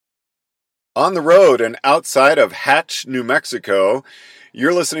On the road and outside of Hatch, New Mexico,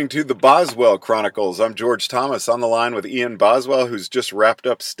 you're listening to the Boswell Chronicles. I'm George Thomas on the line with Ian Boswell, who's just wrapped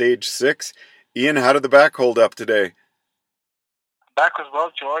up stage 6. Ian, how did the back hold up today? Back was well,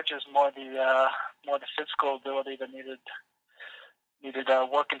 George. Is more the physical ability that needed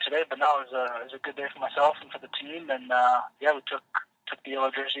working today. But no, it was a good day for myself and for the team. And yeah, we took the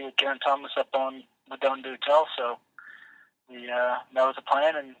yellow jersey with Garen Thomas up on the down to hotel. So we that was the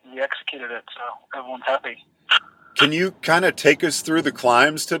plan, and we executed it. So everyone's happy. Can you kind of take us through the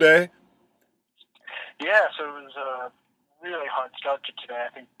climbs today? Yeah, so it was a really hard start to today.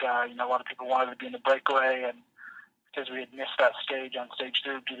 I think a lot of people wanted to be in the breakaway, and because we had missed that stage on stage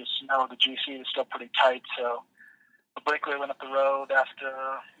 3 due to snow, the GC was still pretty tight. So the breakaway went up the road after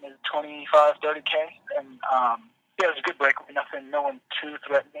maybe 25, 30K. And yeah, it was a good breakaway. No one too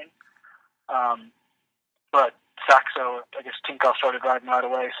threatening. But Saxo, I guess Tinkoff started riding right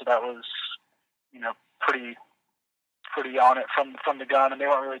away. So that was, pretty on it from the gun. And they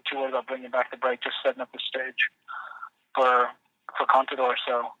weren't really too worried about bringing back the break, just setting up the stage for Contador.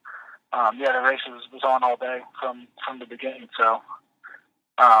 So yeah, the race was on all day from the beginning. So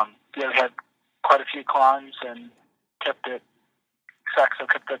yeah, we had quite a few climbs and Saxo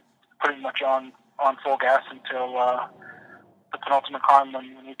kept it pretty much on full gas until the penultimate climb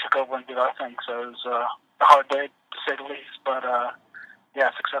when we took over and did our thing. So it was a hard day to say the least, but yeah,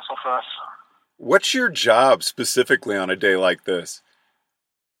 successful for us. What's your job specifically on a day like this?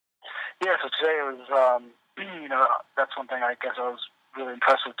 Yeah, so today it was, that's one thing I guess I was really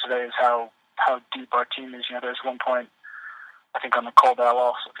impressed with today is how deep our team is. There's one point, I think on the Col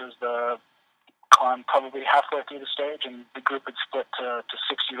d'Alos, which was the climb probably halfway through the stage, and the group had split to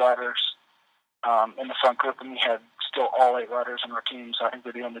 60 riders in the front group, and we had still all 8 riders on our team. So I think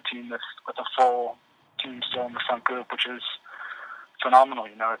we're the only team with a full team still in the front group, which is phenomenal.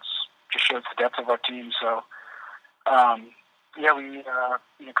 It's just shows the depth of our team. So yeah, we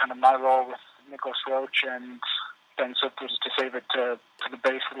kind of my role with Nicholas Roach and Ben Swift was to save it to the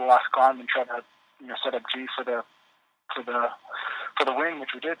base for the last climb and try to set up G for the win,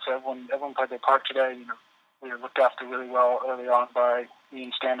 which we did. So everyone played their part today. We were looked after really well early on by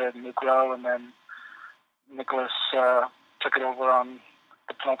Ian Standard and Luke Rowe, and then Nicholas took it over on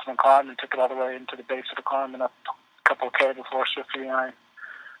the penultimate climb and took it all the way into the base of the climb and up a couple of K before Swifty and I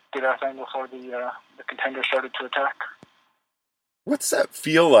did our thing before the contender started to attack. What's that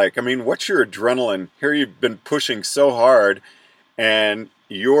feel like? I mean, what's your adrenaline? Here you've been pushing so hard, and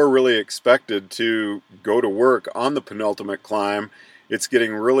you're really expected to go to work on the penultimate climb. It's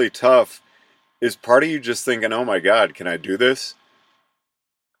getting really tough. Is part of you just thinking, oh my God, can I do this?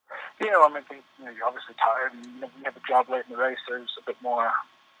 Yeah, well, I think you're obviously tired, and you have a job late in the race. There's a bit more,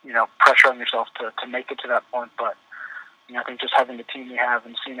 pressure on yourself to make it to that point. But I think just having the team we have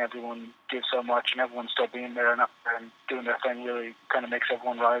and seeing everyone give so much, and everyone still being there and up there and doing their thing really kind of makes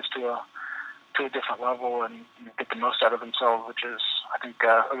everyone rise to a different level and get the most out of themselves, which is, I think,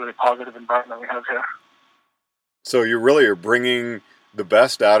 a really positive environment we have here. So you really are bringing the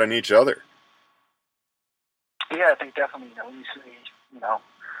best out in each other. Yeah, I think definitely. When you see,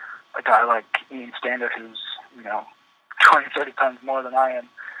 a guy like Ian Standard, who's 20, 30 pounds more than I am,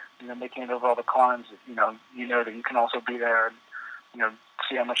 making it over all the climbs, that you can also be there and,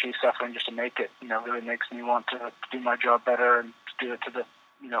 see how much he's suffering just to make it, really makes me want to do my job better and to do it to the,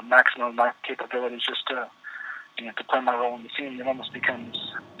 maximum of my capabilities just to play my role in the team. It almost becomes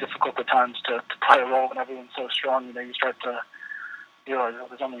difficult at times to play a role when everyone's so strong. You start to realize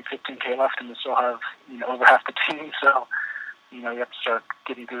there's only 15K left and we still have, over half the team. So, you have to start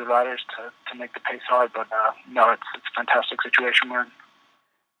getting through the riders to make the pace hard. But, no, it's a fantastic situation we're in.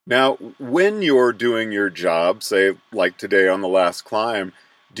 Now, when you're doing your job, say like today on the last climb,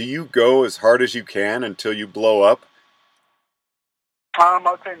 do you go as hard as you can until you blow up? I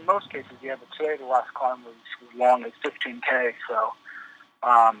would say in most cases, yeah, but today the last climb was long as 15K, so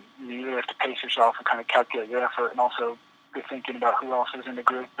you really have to pace yourself and kind of calculate your effort and also be thinking about who else is in the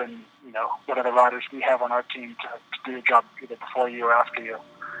group and, what other riders we have on our team to do the job either before you or after you.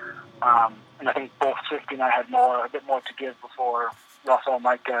 And I think both Swifty and I had a bit more to give before Russell,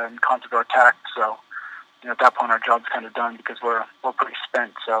 Micah, and Contador attacked, so at that point our job's kind of done because we're pretty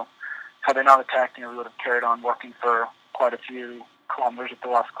spent. So had they not attacked, we would have carried on working for quite a few kilometers at the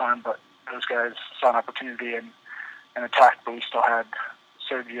last climb, but those guys saw an opportunity and attacked, but we still had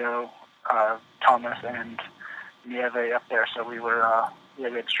Sergio, Thomas, and Nieve up there, so we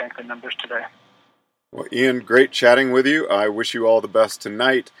had strength in numbers today. Well, Ian, great chatting with you. I wish you all the best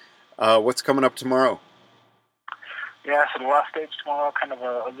tonight. What's coming up tomorrow? Yeah, so the last stage tomorrow, kind of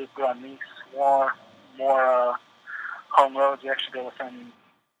a loop around Nice, more home roads. We actually go within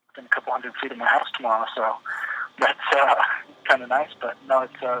within a couple hundred feet of my house tomorrow. So that's kind of nice. But no,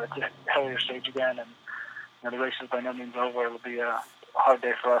 it's a heavier stage again, and the race is by no means over. It'll be a hard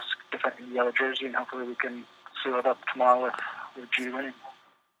day for us defending the yellow jersey, and hopefully we can seal it up tomorrow with G winning.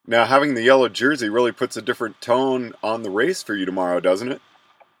 Now, having the yellow jersey really puts a different tone on the race for you tomorrow, doesn't it?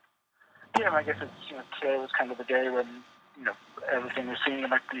 Yeah, I guess it's today was kind of the day when everything was seen,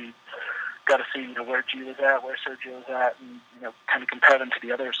 like we got to see where G was at, where Sergio was at, and kind of compare them to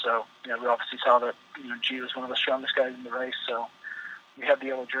the others. So we obviously saw that G was one of the strongest guys in the race. So we had the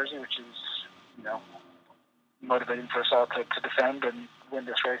yellow jersey, which is motivating for us all to defend and win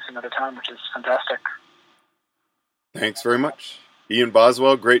this race another time, which is fantastic. Thanks very much. Ian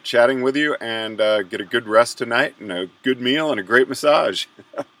Boswell, great chatting with you, and get a good rest tonight, and a good meal, and a great massage.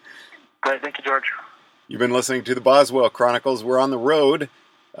 Great, thank you, George. You've been listening to the Boswell Chronicles. We're on the road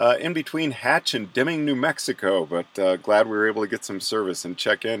in between Hatch and Deming, New Mexico, but glad we were able to get some service and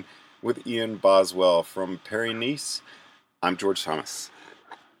check in with Ian Boswell from Paris-Nice. I'm George Thomas.